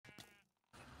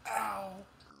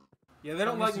Yeah, they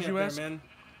don't like me up there, man.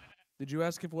 Did you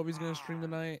ask if Wubby's gonna stream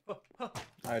tonight?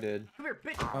 I did. Come here,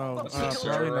 bitch. Oh, Hold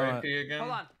probably not.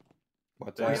 Hold on.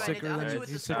 What's Wait, that? I need to do it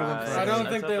He's the sicker than side. I don't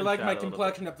Fred. think they like my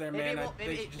complexion up there, man.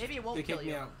 Maybe it won't they kill kick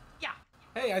me you. out. Yeah.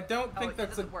 Hey, I don't think it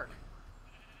that's doesn't work.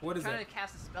 What is I'm trying it? to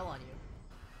cast a spell on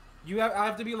you. I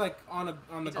have to be like on the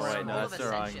It's a ground. scroll of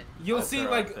Ascension. You'll see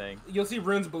like you'll see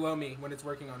runes below me when it's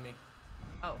working on me.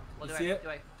 Oh, well, You see it? do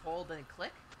I hold and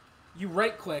click? You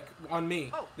right click on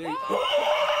me. Oh. There you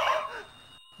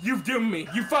You've doomed me.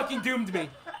 You fucking doomed me.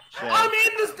 I'm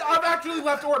in this. I've actually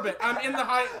left orbit. I'm in the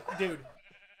high. Dude.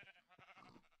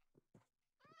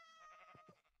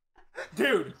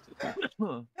 Dude. I don't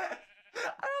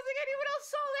think anyone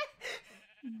else saw that.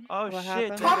 Oh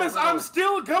shit. Thomas, I'm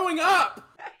still going up.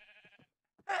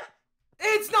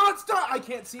 It's not stop. I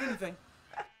can't see anything.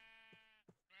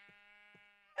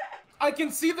 I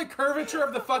can see the curvature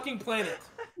of the fucking planet.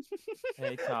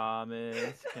 Hey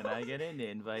Thomas, can I get an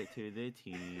invite to the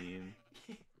team?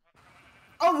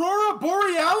 Aurora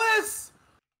Borealis?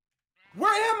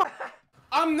 Where am I?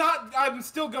 I'm not. I'm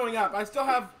still going up. I still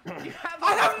have.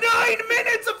 I have 9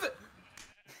 minutes of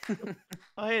the.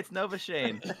 Oh hey, it's Nova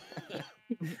Shane.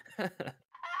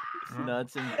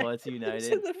 Nuts and butts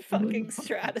united. To the fucking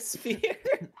stratosphere.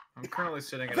 I'm currently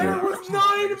sitting at There was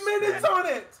 9 minutes on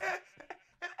it.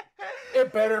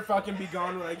 It better fucking be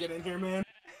gone when I get in here, man.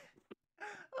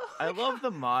 I love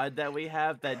the mod that we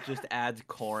have that just adds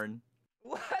corn.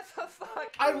 What the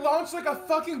fuck? I launched like a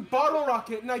fucking bottle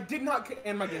rocket and I did not.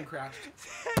 And my game crashed.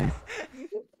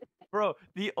 Bro,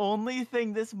 the only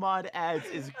thing this mod adds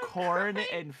is corn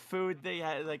and food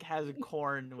that like has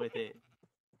corn with it.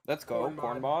 Let's go,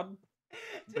 corn mod.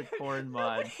 The corn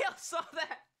mod. Nobody else saw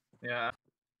that. Yeah.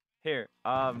 Here,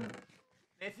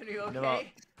 Nathan, are you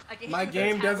okay? No, My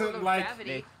game doesn't like.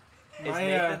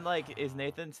 Is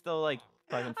Nathan still like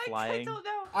fucking flying? I don't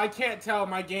know. I can't tell.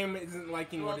 My game isn't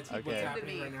liking Well, what's okay.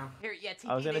 happening right now. Here, yeah, TP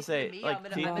I was gonna say, me. like, I'm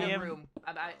in a TP room.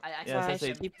 I Yeah, I was gonna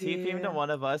say, TP to one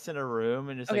of us in a room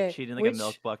and just like cheating like a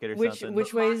milk bucket or something.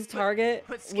 Which way is target?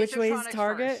 Put Which way is Schizotronics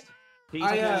target? First.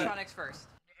 Schizotronics first.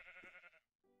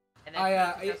 And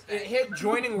then It hit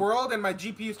joining world and my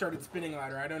GPU started spinning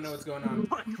louder. I don't know what's going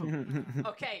on.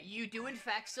 Okay, you do in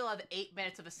fact still have 8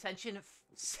 minutes of Ascension.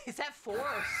 Is that 4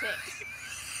 or 6?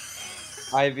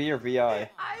 IV or VI?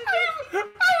 I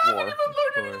haven't even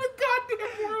looked into the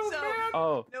goddamn world, man.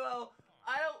 Oh. No,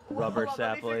 I don't. Rubber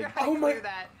sapling. Oh my.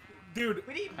 Dude,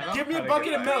 give me a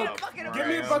bucket of milk. Give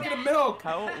me a bucket of milk.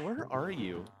 Where are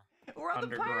you? We're on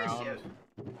the pirate ship.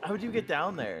 How'd you get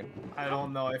down there? I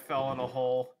don't know. I fell in a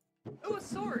hole. Oh, a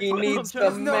sword. He needs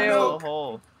some milk.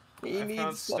 He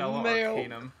needs some milk.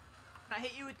 Can I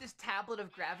hit you with this tablet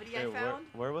of gravity I Wait, found?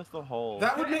 where was the hole?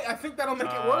 That would make. I think that'll make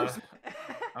it worse.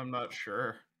 I'm not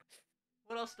sure.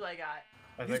 What else do I got?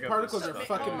 These particles are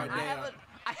fucking my day up.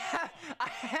 I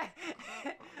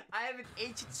have an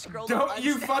ancient scroll. Don't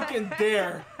you fucking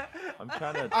dare! I'm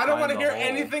trying to. I don't want to hear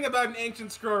anything about an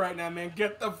ancient scroll right now, man.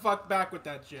 Get the fuck back with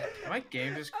that shit. My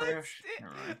game just crashed.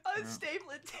 Unstable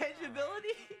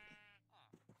intangibility.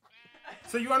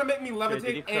 So you want to make me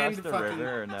levitate and the fucking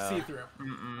river or no? see through?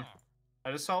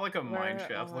 I just saw like a mine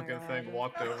shaft looking thing,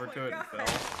 walked over to it and fell.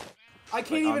 I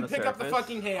can't even pick up the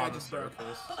fucking hay I just broke.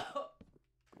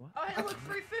 Oh, hey, look,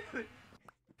 free food.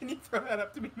 Can you throw that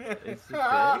up to me, man?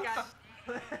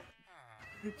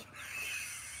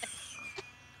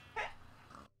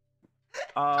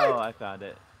 Oh, I found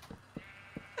it.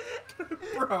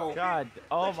 Bro. God.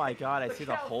 Oh my God, I see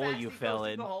the hole you fell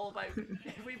in.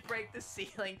 If we break the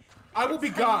ceiling. I will be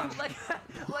gone. Like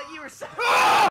you were saying.